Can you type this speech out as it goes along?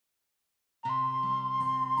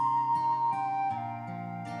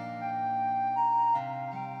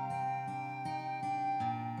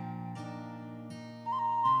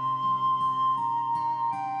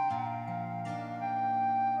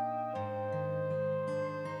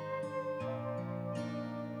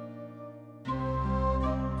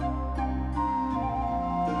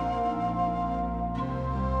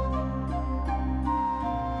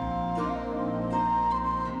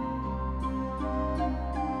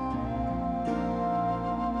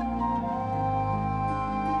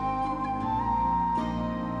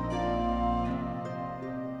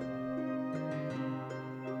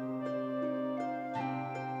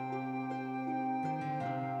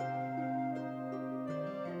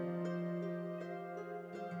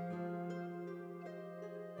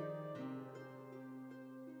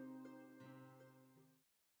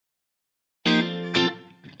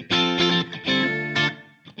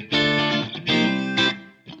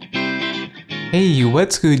Hey,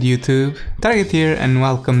 what's good YouTube? Target here and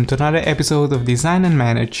welcome to another episode of Design and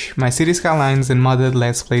Manage, my city Skylines and modded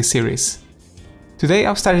Let's Play series. Today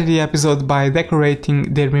I've started the episode by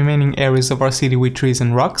decorating the remaining areas of our city with trees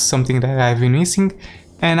and rocks, something that I've been missing,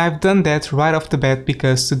 and I've done that right off the bat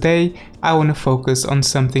because today I want to focus on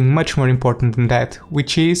something much more important than that,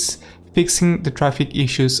 which is fixing the traffic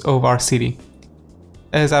issues of our city.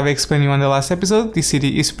 As I've explained you on the last episode, the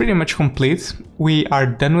city is pretty much complete. We are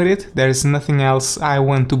done with it, there's nothing else I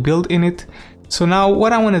want to build in it. So now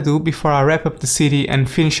what I want to do before I wrap up the city and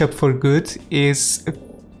finish up for good is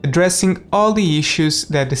addressing all the issues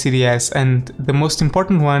that the city has, and the most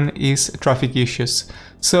important one is traffic issues.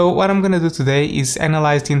 So what I'm gonna do today is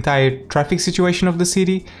analyze the entire traffic situation of the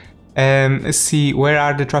city, see where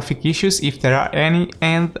are the traffic issues, if there are any,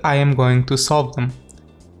 and I am going to solve them.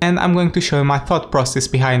 And I'm going to show you my thought process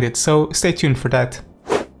behind it, so stay tuned for that.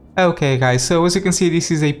 Okay guys, so as you can see this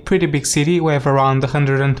is a pretty big city. We have around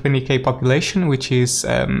 120k population, which is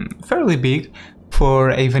fairly big for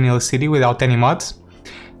a vanilla city without any mods.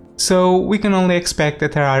 So we can only expect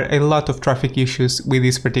that there are a lot of traffic issues with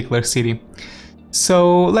this particular city.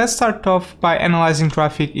 So let's start off by analyzing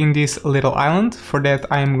traffic in this little island. For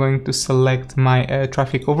that I am going to select my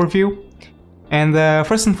traffic overview. And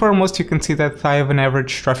first and foremost you can see that I have an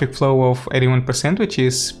average traffic flow of 81%, which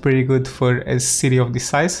is pretty good for a city of this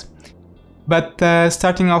size. But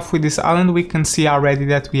starting off with this island, we can see already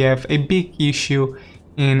that we have a big issue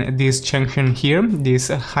in this junction here, this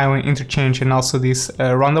highway interchange and also this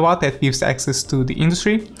roundabout that gives access to the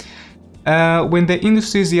industry. When the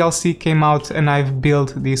Industries DLC came out and I've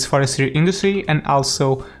built this forestry industry, and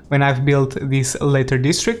also when I've built this later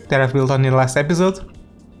district that I've built on the last episode,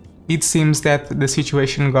 it seems that the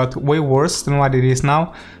situation got way worse than what it is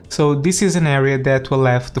now, so this is an area that we'll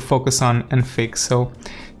have to focus on and fix, so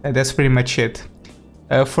that's pretty much it.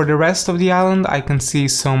 For the rest of the island I can see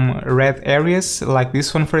some red areas, like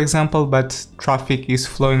this one for example, but traffic is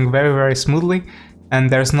flowing very smoothly and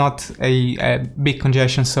there's not a big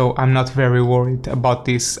congestion, so I'm not very worried about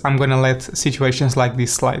this. I'm gonna let situations like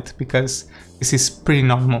this slide because this is pretty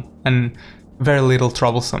normal and very little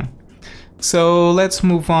troublesome. So let's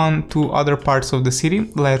move on to other parts of the city.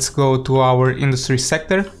 Let's go to our industry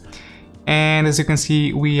sector, and as you can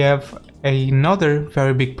see we have another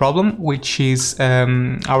very big problem, which is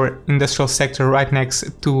our industrial sector right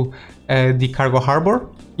next to the cargo harbor.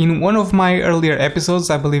 In one of my earlier episodes,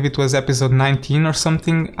 I believe it was episode 19 or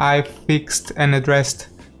something, I fixed and addressed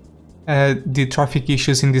the traffic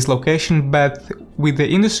issues in this location, but with the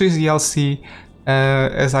Industries DLC,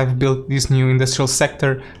 as I've built this new industrial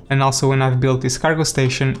sector and also when I've built this cargo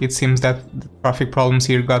station, it seems that the traffic problems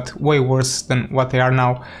here got way worse than what they are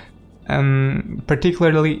now,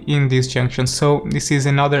 particularly in this junction. So this is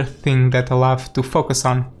another thing that I'll have to focus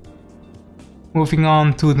on. Moving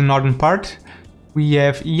on to the northern part, we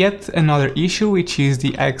have yet another issue, which is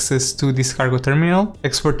the access to this cargo terminal.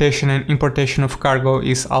 Exportation and importation of cargo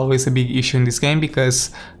is always a big issue in this game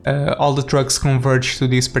because all the trucks converge to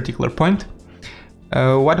this particular point.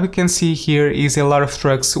 What we can see here is a lot of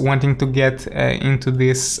trucks wanting to get into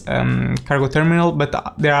this cargo terminal,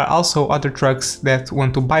 but there are also other trucks that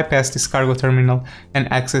want to bypass this cargo terminal and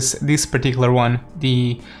access this particular one,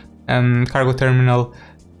 the cargo terminal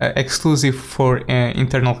exclusive for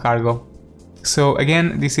internal cargo. So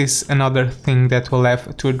again, this is another thing that we'll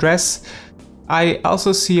have to address. I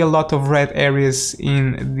also see a lot of red areas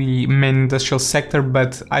in the main industrial sector,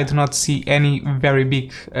 but I do not see any very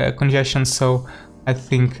big congestion, so I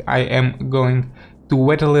think I am going to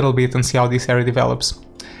wait a little bit and see how this area develops.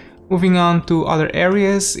 Moving on to other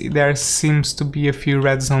areas, there seems to be a few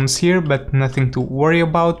red zones here, but nothing to worry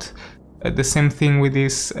about. The same thing with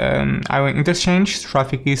this highway interchange,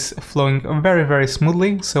 traffic is flowing very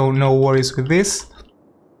smoothly, so no worries with this.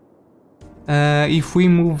 If we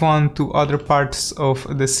move on to other parts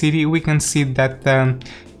of the city, we can see that there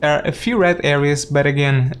are a few red areas, but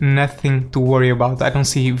again, nothing to worry about. I don't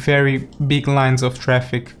see very big lines of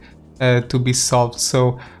traffic to be solved,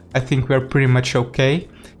 so I think we're pretty much okay.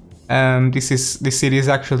 This city is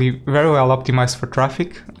actually very well optimized for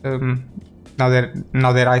traffic. Now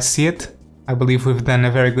that I see it, I believe we've done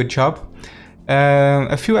a very good job.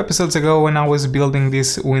 A few episodes ago, when I was building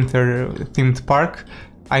this winter themed park,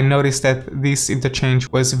 I noticed that this interchange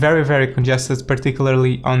was very congested,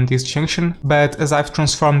 particularly on this junction, but as I've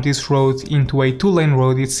transformed this road into a two-lane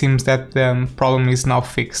road, it seems that the problem is now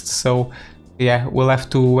fixed, so yeah, we'll have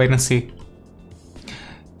to wait and see.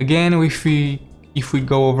 Again, if we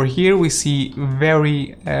go over here, we see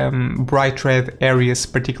very bright red areas,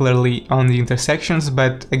 particularly on the intersections,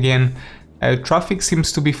 but again, traffic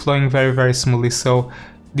seems to be flowing very smoothly, so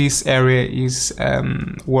this area is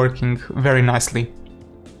working very nicely.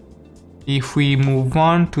 If we move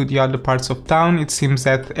on to the other parts of town, it seems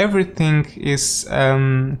that everything is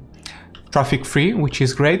traffic free, which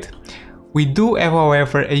is great. We do have,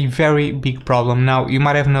 however, a very big problem. Now, you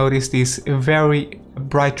might have noticed this very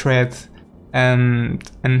bright red and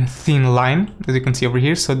thin line, as you can see over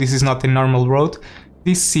here. So this is not a normal road.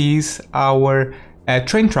 This is our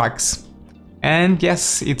train tracks. And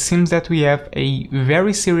yes, it seems that we have a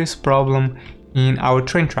very serious problem in our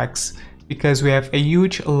train tracks, because we have a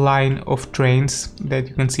huge line of trains that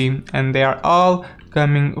you can see, and they are all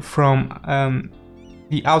coming from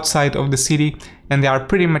the outside of the city, and they are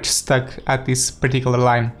pretty much stuck at this particular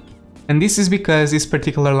line. And this is because this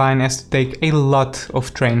particular line has to take a lot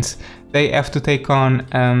of trains. They have to take on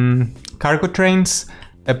cargo trains,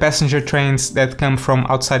 passenger trains that come from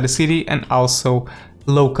outside the city, and also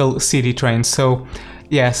local city trains. So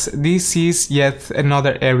yes, this is yet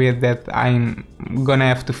another area that I'm gonna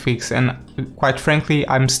have to fix, and quite frankly,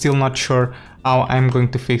 I'm still not sure how I'm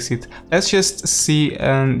going to fix it. Let's just see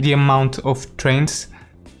the amount of trains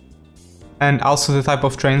and also the type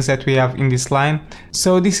of trains that we have in this line.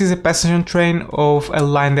 So this is a passenger train of a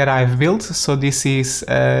line that I've built. So this is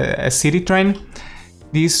a city train.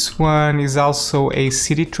 This one is also a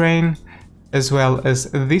city train, as well as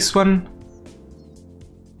this one.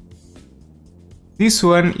 This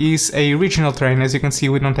one is a regional train. As you can see,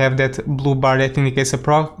 we don't have that blue bar that indicates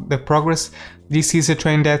the progress. This is a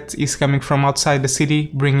train that is coming from outside the city,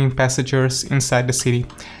 bringing passengers inside the city.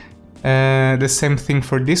 The same thing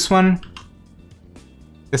for this one.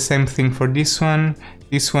 The same thing for this one.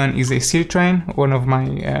 This one is a city train, one of my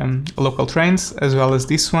local trains, as well as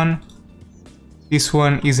this one. This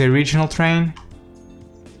one is a regional train.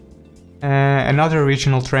 Another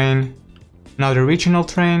regional train. Another regional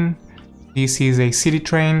train. This is a city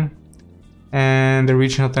train, and the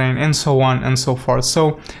regional train, and so on and so forth.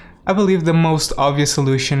 So I believe the most obvious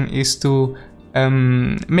solution is to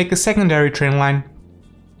make a secondary train line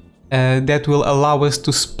that will allow us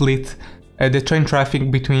to split the train traffic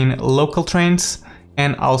between local trains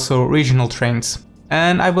and also regional trains.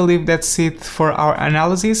 And I believe that's it for our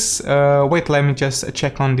analysis. Wait, let me just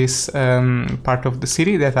check on this part of the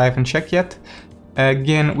city that I haven't checked yet.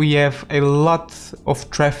 Again, we have a lot of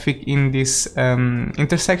traffic in this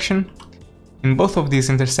intersection, in both of these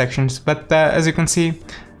intersections, but as you can see,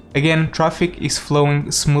 again, traffic is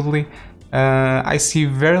flowing smoothly. I see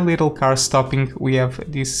very little cars stopping. We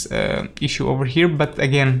have this issue over here, but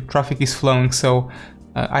again, traffic is flowing, so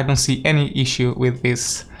I don't see any issue with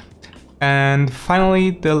this. And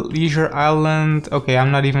finally, the leisure island. Okay,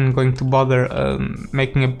 I'm not even going to bother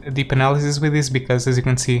making a deep analysis with this, because as you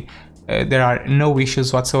can see, there are no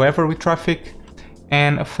issues whatsoever with traffic.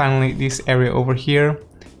 And finally, this area over here,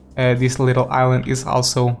 this little island is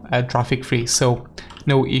also traffic free, so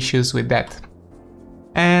no issues with that.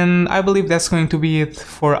 And I believe that's going to be it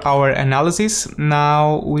for our analysis.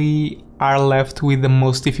 Now we are left with the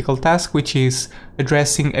most difficult task, which is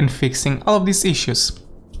addressing and fixing all of these issues.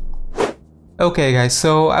 Okay guys,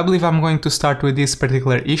 so I believe I'm going to start with this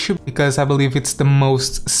particular issue, because I believe it's the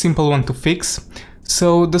most simple one to fix.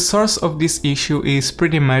 So the source of this issue is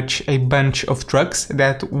pretty much a bunch of trucks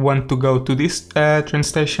that want to go to this train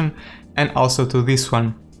station and also to this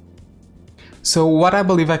one. So what I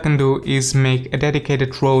believe I can do is make a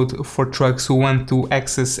dedicated road for trucks who want to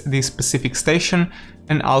access this specific station,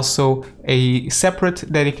 and also a separate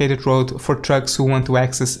dedicated road for trucks who want to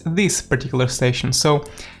access this particular station. So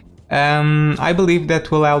I believe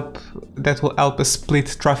that will help us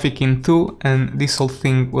split traffic in two, and this whole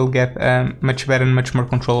thing will get much better and much more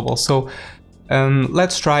controllable. So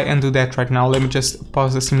let's try and do that right now. Let me just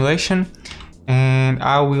pause the simulation, and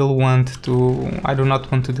I do not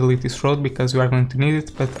want to delete this road because we are going to need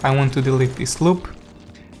it, but I want to delete this loop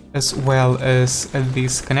as well as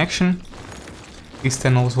this connection. These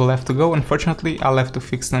tunnels will have to go. Unfortunately, I'll have to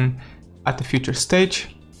fix them at a future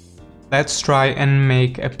stage. Let's try and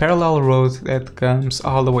make a parallel road that comes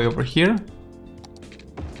all the way over here.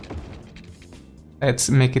 Let's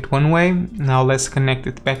make it one way. Now let's connect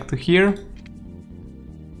it back to here.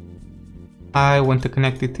 I want to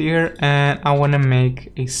connect it here, and I want to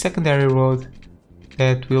make a secondary road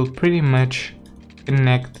that will pretty much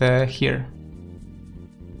connect here.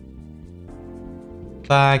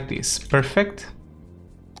 Like this. Perfect.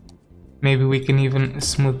 Maybe we can even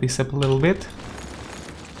smooth this up a little bit.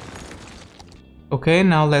 Okay,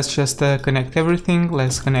 now let's just connect everything.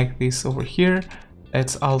 Let's connect this over here.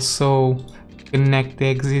 Let's also connect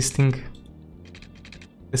the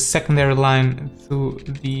secondary line to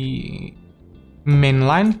the main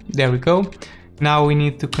line. There we go. Now we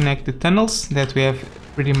need to connect the tunnels that we have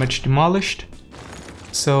pretty much demolished.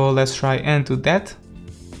 So let's try and do that.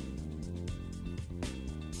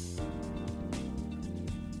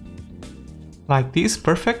 Like this,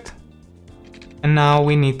 perfect. And now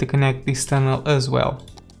we need to connect this tunnel as well.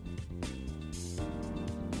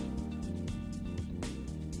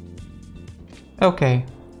 Okay,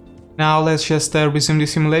 now let's just resume the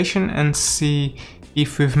simulation and see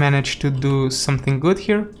if we've managed to do something good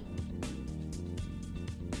here.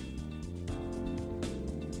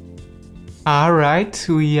 Alright,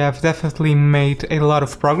 we have definitely made a lot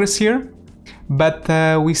of progress here. But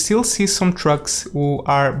we still see some trucks who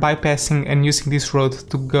are bypassing and using this road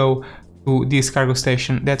to go to this cargo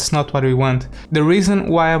station. That's not what we want. The reason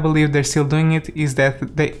why I believe they're still doing it is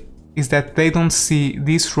that they don't see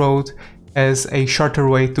this road as a shorter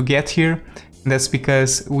way to get here. That's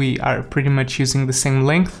because we are pretty much using the same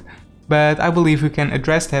length. But I believe we can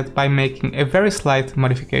address that by making a very slight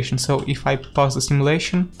modification. So if I pause the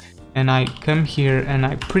simulation and I come here and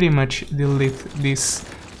I pretty much delete this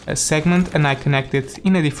segment and I connect it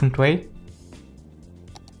in a different way,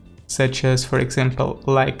 such as for example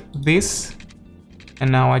like this,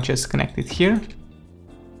 and now I just connect it here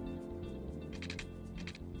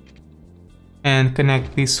and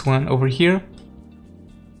connect this one over here.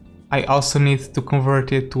 I also need to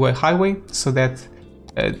convert it to a highway so that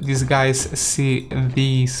these guys see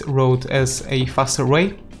this road as a faster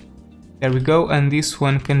way. There we go, and this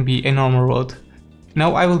one can be a normal road.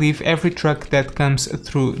 Now I believe every truck that comes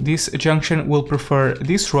through this junction will prefer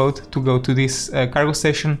this road to go to this cargo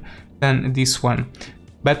station than this one.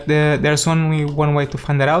 But there's only one way to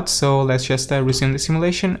find that out, so let's just resume the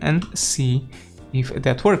simulation and see if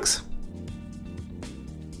that works.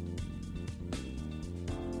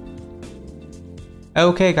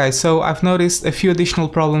 Okay guys, so I've noticed a few additional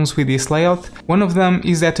problems with this layout. One of them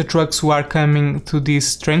is that the trucks who are coming to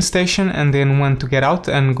this train station and then want to get out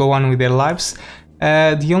and go on with their lives,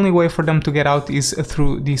 the only way for them to get out is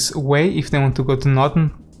through this way if they want to go to the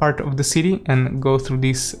northern part of the city and go through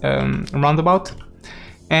this roundabout.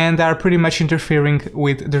 And they are pretty much interfering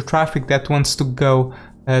with the traffic that wants to go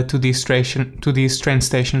to this train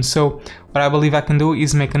station. So what I believe I can do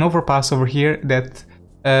is make an overpass over here that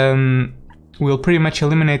will pretty much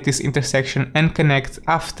eliminate this intersection and connect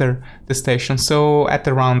after the station, so at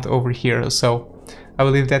the round over here. So I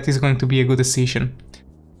believe that is going to be a good decision.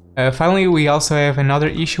 Finally, we also have another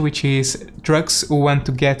issue, which is trucks who want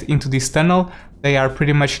to get into this tunnel. They are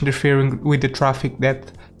pretty much interfering with the traffic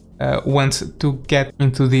that wants to get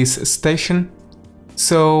into this station.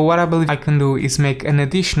 So what I believe I can do is make an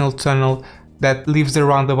additional tunnel that leaves the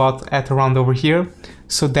roundabout at around over here,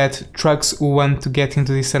 so that trucks who want to get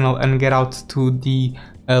into this tunnel and get out to the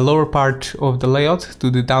lower part of the layout,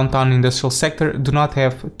 to the downtown industrial sector, do not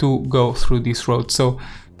have to go through this road. So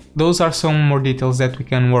those are some more details that we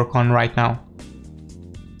can work on right now.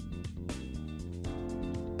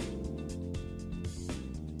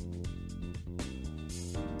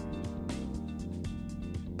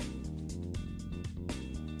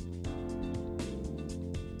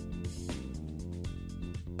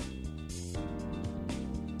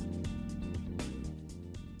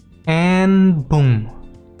 And boom,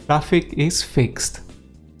 traffic is fixed.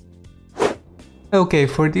 Okay,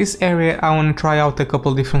 for this area I want to try out a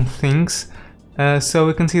couple different things. So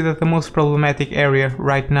we can see that the most problematic area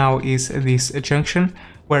right now is this junction,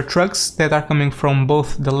 where trucks that are coming from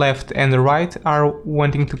both the left and the right are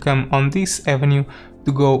wanting to come on this avenue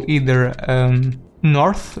to go either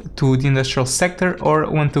north to the industrial sector or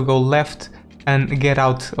want to go left and get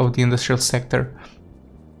out of the industrial sector.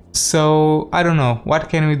 So I don't know, what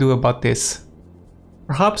can we do about this?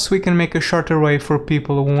 Perhaps we can make a shorter way for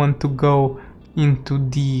people who want to go into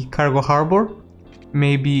the cargo harbor,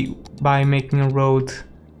 maybe by making a road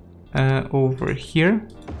over here,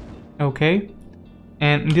 okay,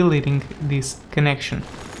 and deleting this connection.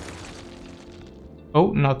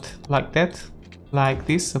 Oh, not like that, like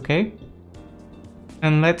this, okay.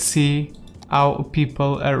 And let's see how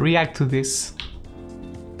people react to this.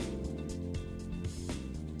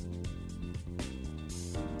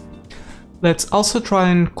 Let's also try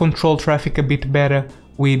and control traffic a bit better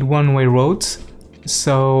with one-way roads.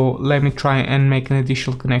 So let me try and make an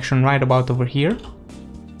additional connection right about over here.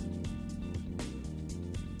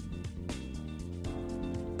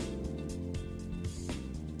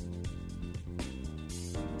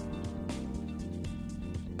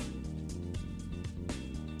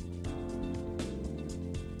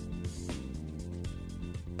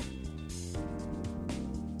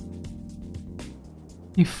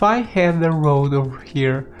 If I have the road over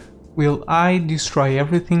here, will I destroy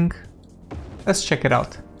everything? Let's check it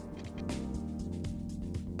out.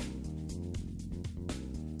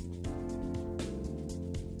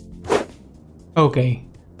 Okay,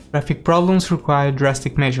 traffic problems require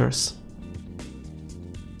drastic measures.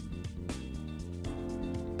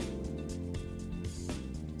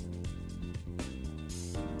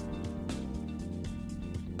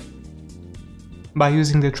 By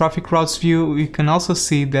using the traffic routes view, we can also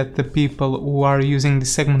see that the people who are using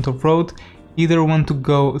this segment of road either want to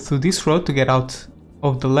go through this road to get out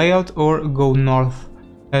of the layout or go north,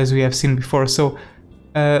 as we have seen before. So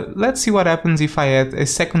let's see what happens if I add a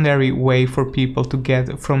secondary way for people to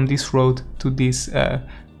get from this road to this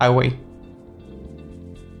highway.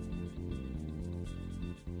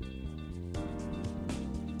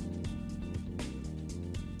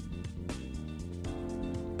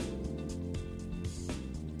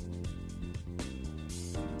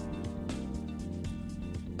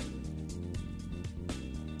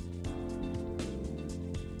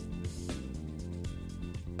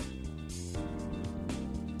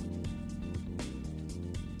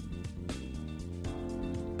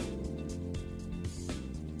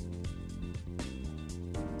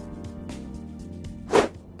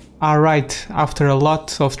 Alright, after a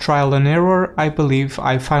lot of trial and error, I believe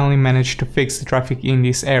I finally managed to fix the traffic in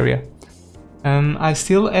this area. I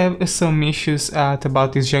still have some issues at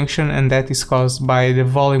about this junction, and that is caused by the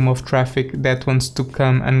volume of traffic that wants to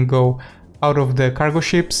come and go out of the cargo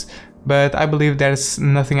ships, but I believe there's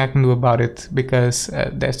nothing I can do about it, because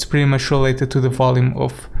that's pretty much related to the volume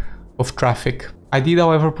of traffic. I did,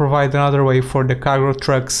 however, provide another way for the cargo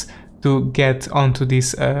trucks to get onto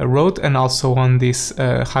this road and also on this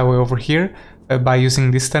highway over here by using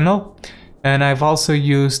this tunnel. And I've also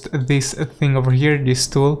used this thing over here, this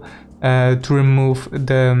tool, to remove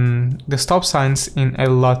the stop signs in a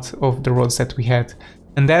lot of the roads that we had.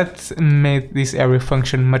 And that made this area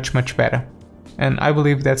function much better. And I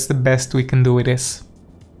believe that's the best we can do with this.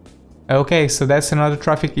 Okay, so that's another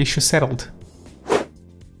traffic issue settled.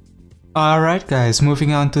 Alright guys,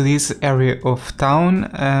 moving on to this area of town,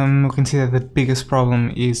 we can see that the biggest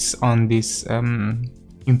problem is on this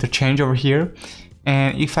interchange over here.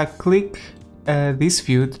 And if I click this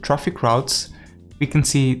view, the traffic routes, we can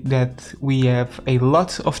see that we have a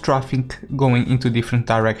lot of traffic going into different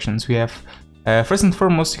directions. We have, first and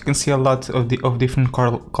foremost, you can see a lot of different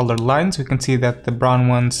colored lines. We can see that the brown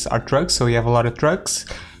ones are trucks, so we have a lot of trucks.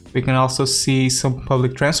 We can also see some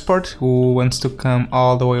public transport who wants to come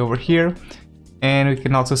all the way over here, and we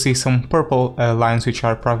can also see some purple lines which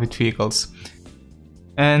are private vehicles.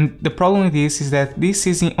 And the problem with this is that this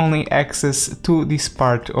is the only access to this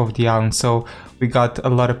part of the island, so we got a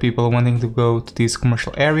lot of people wanting to go to this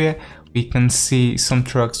commercial area. We can see some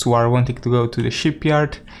trucks who are wanting to go to the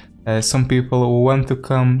shipyard, some people who want to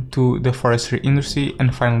come to the forestry industry,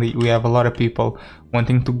 and finally we have a lot of people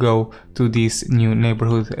wanting to go to this new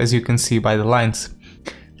neighborhood, as you can see by the lines.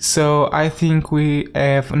 So I think we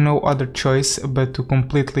have no other choice but to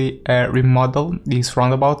completely remodel this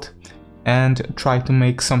roundabout and try to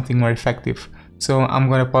make something more effective. So I'm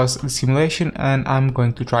gonna pause the simulation and I'm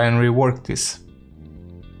going to try and rework this.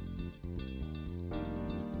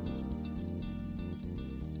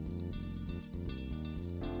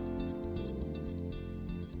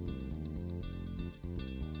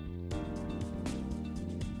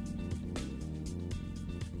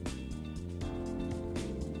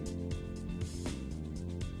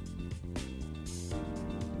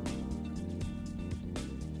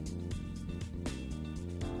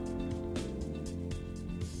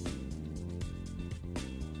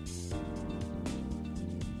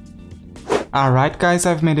 Alright guys,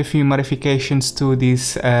 I've made a few modifications to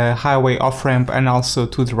this highway off-ramp and also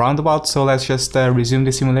to the roundabout, so let's just resume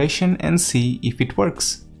the simulation and see if it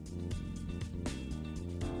works.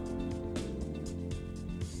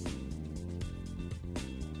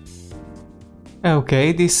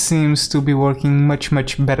 Okay, this seems to be working much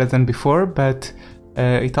better than before, but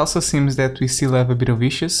it also seems that we still have a bit of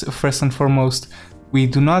issues. First and foremost, we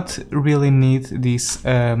do not really need this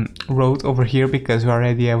road over here because we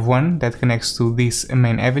already have one that connects to this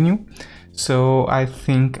main avenue. So I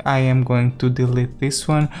think I am going to delete this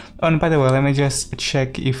one. Oh, and by the way, let me just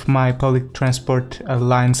check if my public transport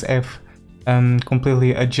lines have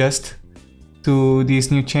completely adjusted to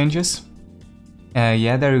these new changes.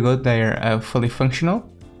 Yeah, there you go, they're fully functional.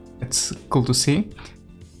 It's cool to see.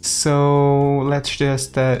 So let's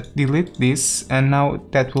just delete this, and now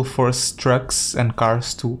that will force trucks and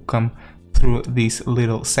cars to come through this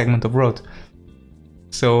little segment of road.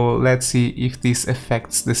 So let's see if this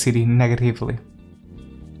affects the city negatively.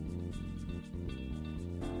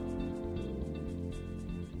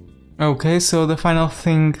 Okay, so the final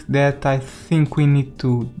thing that I think we need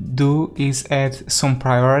to do is add some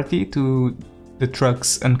priority to the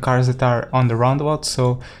trucks and cars that are on the roundabout.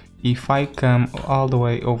 So if I come all the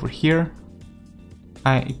way over here,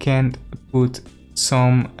 I can put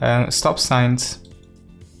some stop signs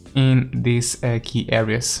in these key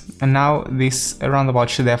areas. And now this roundabout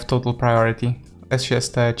should have total priority. Let's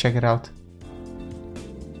just check it out.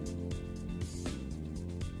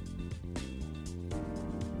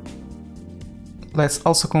 Let's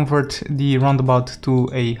also convert the roundabout to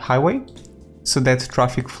a highway so that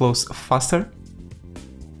traffic flows faster.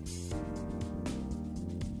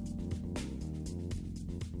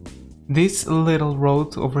 This little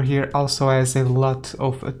road over here also has a lot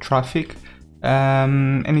of traffic,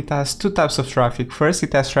 and it has two types of traffic. First,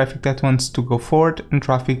 it has traffic that wants to go forward and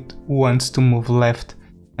traffic wants to move left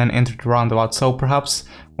and enter the roundabout. So perhaps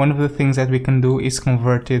one of the things that we can do is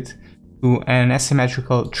convert it to an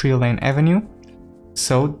asymmetrical 3-lane avenue,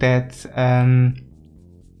 so that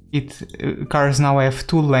cars now have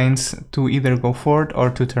 2 lanes to either go forward or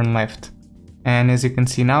to turn left. And as you can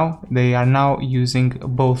see now, they are now using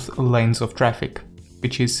both lanes of traffic,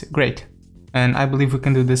 which is great. And I believe we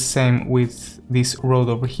can do the same with this road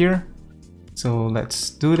over here. So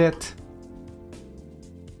let's do that.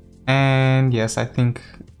 And yes, I think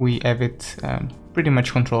we have it pretty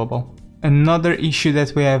much controllable. Another issue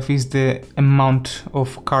that we have is the amount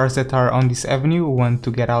of cars that are on this avenue who want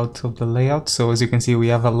to get out of the layout. So as you can see, we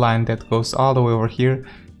have a line that goes all the way over here.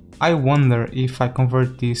 I wonder if I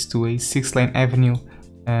convert this to a 6-lane avenue,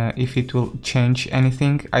 if it will change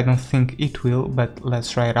anything. I don't think it will, but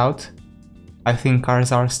let's try it out. I think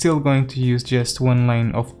cars are still going to use just 1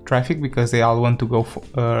 lane of traffic because they all want to go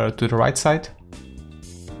to the right side.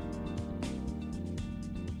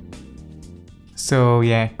 So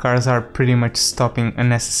yeah, cars are pretty much stopping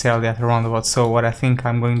unnecessarily at the roundabout. So what I think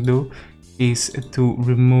I'm going to do is to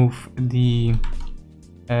remove the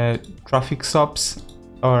traffic stops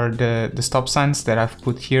or the stop signs that I've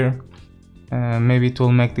put here. Maybe it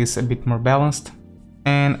will make this a bit more balanced.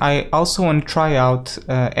 And I also want to try out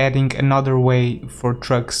adding another way for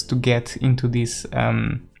trucks to get into this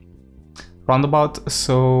roundabout.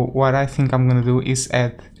 So what I think I'm gonna do is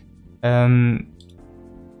add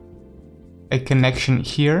a connection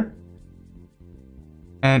here.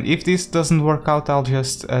 And if this doesn't work out, I'll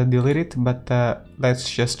just delete it, but let's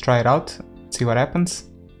just try it out, see what happens.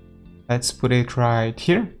 Let's put it right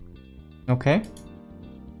here. Okay.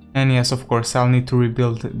 And yes, of course, I'll need to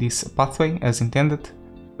rebuild this pathway as intended,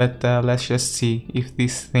 but let's just see if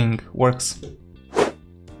this thing works.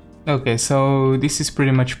 Okay, so this is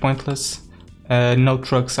pretty much pointless. No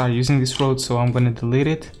trucks are using this road, so I'm going to delete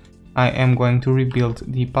it. I am going to rebuild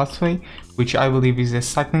the pathway, which I believe is a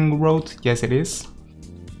cycling road. Yes, it is.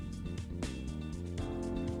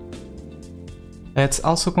 Let's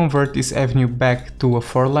also convert this avenue back to a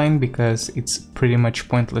 4-lane because it's pretty much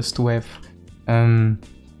pointless to have a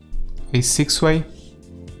 6-way.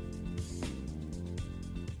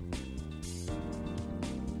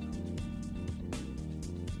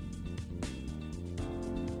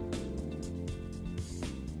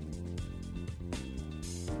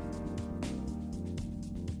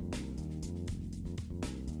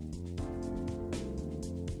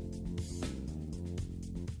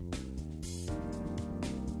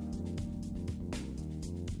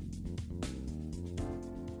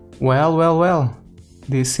 Well,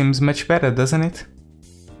 this seems much better, doesn't it?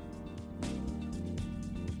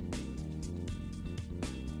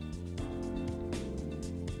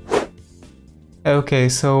 Okay,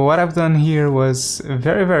 so what I've done here was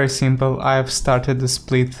very simple. I've started the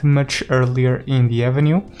split much earlier in the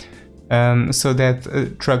avenue, so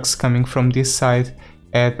that trucks coming from this side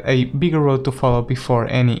had a bigger road to follow before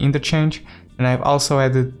any interchange, and I've also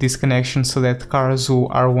added this connection so that cars who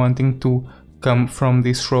are wanting to come from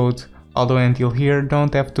this road all the way until here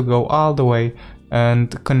don't have to go all the way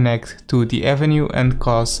and connect to the avenue and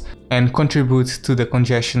contribute to the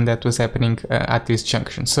congestion that was happening at this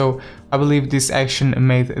junction. So I believe this action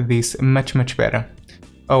made this much better.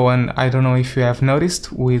 Oh, and I don't know if you have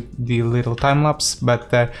noticed with the little time lapse,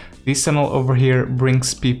 but this tunnel over here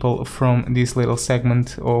brings people from this little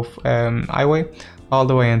segment of highway all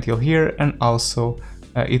the way until here, and also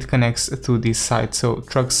it connects to this side, so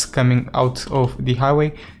trucks coming out of the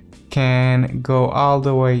highway can go all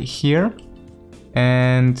the way here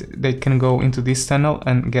and they can go into this tunnel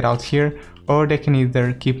and get out here, or they can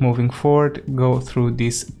either keep moving forward, go through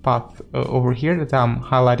this path over here that I'm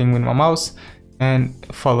highlighting with my mouse, and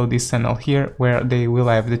follow this tunnel here where they will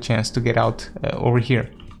have the chance to get out over here.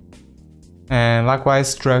 And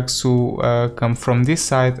likewise, trucks who come from this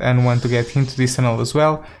side and want to get into this tunnel as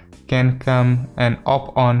well can come and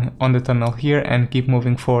hop on the tunnel here and keep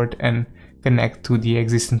moving forward and connect to the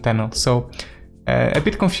existing tunnel. So a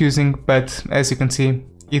bit confusing, but as you can see,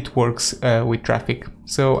 it works with traffic.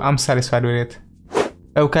 So I'm satisfied with it.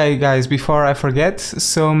 Okay guys, before I forget,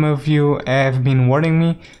 some of you have been warning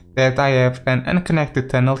me that I have an unconnected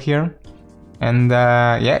tunnel here. And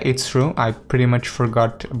yeah, it's true, I pretty much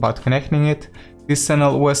forgot about connecting it. This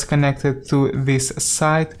tunnel was connected to this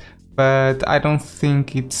side, but I don't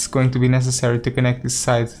think it's going to be necessary to connect this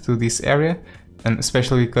side to this area. And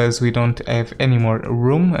especially because we don't have any more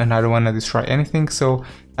room and I don't want to destroy anything. So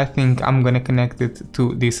I think I'm gonna connect it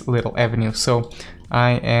to this little avenue. So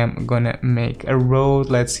I am gonna make a road.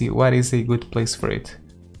 Let's see, what is a good place for it?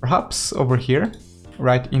 Perhaps over here,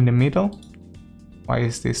 right in the middle. Why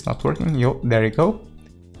is this not working? Yo, there you go.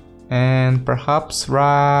 And perhaps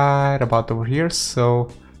right about over here. So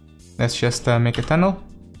let's just make a tunnel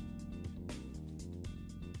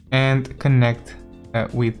and connect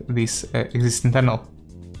with this existing tunnel.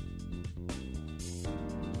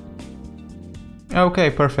 Okay,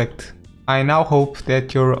 perfect. I now hope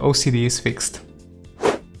that your OCD is fixed.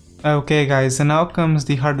 Okay guys, and now comes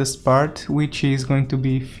the hardest part, which is going to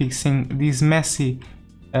be fixing this messy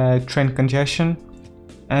train congestion.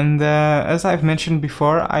 And as I've mentioned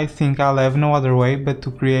before, I think I'll have no other way but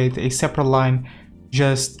to create a separate line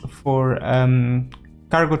just for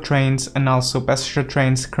cargo trains and also passenger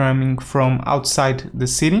trains coming from outside the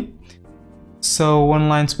city. So one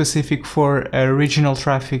line specific for regional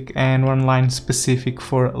traffic and one line specific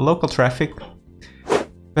for local traffic.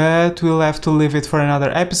 But we'll have to leave it for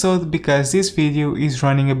another episode because this video is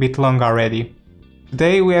running a bit long already.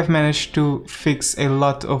 Today we have managed to fix a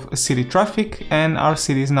lot of city traffic and our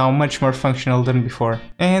city is now much more functional than before.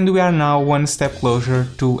 And we are now one step closer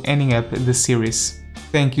to ending up the series.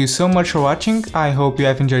 Thank you so much for watching, I hope you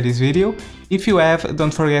have enjoyed this video. If you have,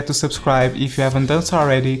 don't forget to subscribe if you haven't done so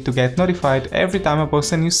already to get notified every time I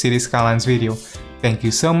post a new City Skylines video. Thank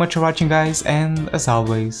you so much for watching guys, and as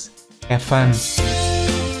always, have fun!